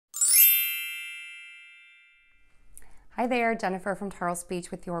Hi there, Jennifer from Tarle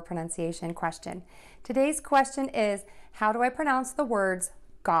Speech with your pronunciation question. Today's question is, how do I pronounce the words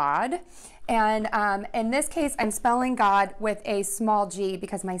God? And in this case, I'm spelling God with a small g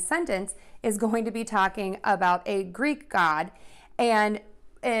because my sentence is going to be talking about a Greek god. And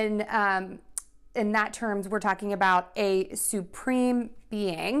in that terms, we're talking about a supreme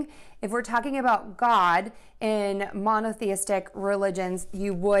being. If we're talking about God in monotheistic religions,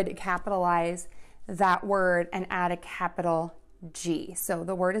 you would capitalize that word and add a capital G. So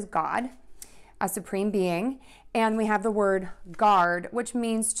the word is God, a supreme being, and we have the word guard, which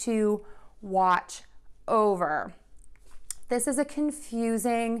means to watch over. This is a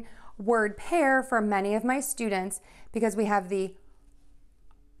confusing word pair for many of my students because we have the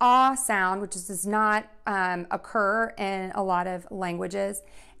ah sound, which does not occur in a lot of languages,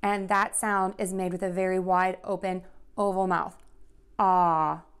 and that sound is made with a very wide open oval mouth.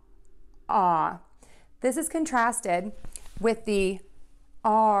 Ah, ah. This is contrasted with the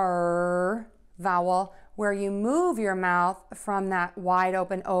R vowel, where you move your mouth from that wide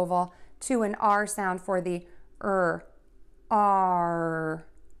open oval to an R sound for the R.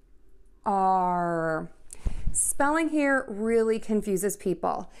 Spelling here really confuses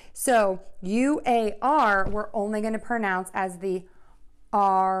people. So UAR, we're only going to pronounce as the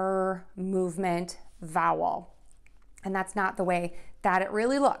R movement vowel. And that's not the way that it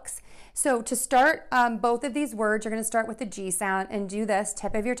really looks. So to start both of these words, you're going to start with the G sound and do this.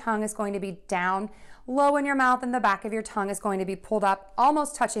 Tip of your tongue is going to be down low in your mouth, and the back of your tongue is going to be pulled up,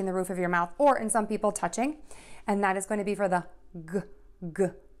 almost touching the roof of your mouth, or in some people touching. And that is going to be for the G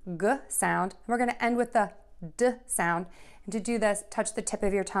sound. We're going to end with the D sound. And to do this, touch the tip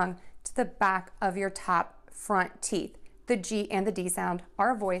of your tongue to the back of your top front teeth. The G and the D sound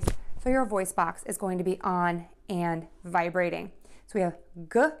are a voice, so your voice box is going to be on and vibrating. So we have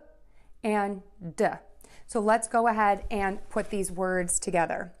G and D. So let's go ahead and put these words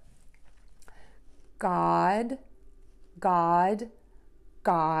together. God, God,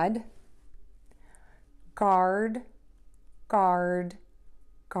 God. Guard, guard,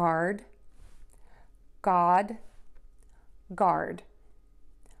 guard. God, guard.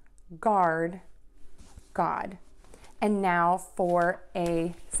 Guard, God. And now for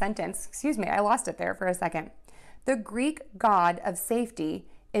a sentence. Excuse me, I lost it there for a second. The Greek god of safety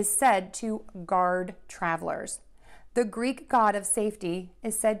is said to guard travelers. The Greek god of safety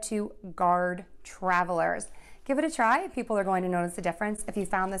is said to guard travelers. Give it a try. People are going to notice the difference. If you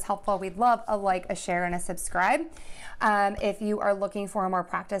found this helpful, we'd love a like, a share, and a subscribe. If you are looking for more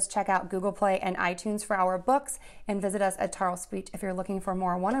practice, check out Google Play and iTunes for our books, and visit us at Tarle Speech if you're looking for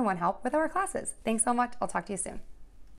more one-on-one help with our classes. Thanks so much. I'll talk to you soon.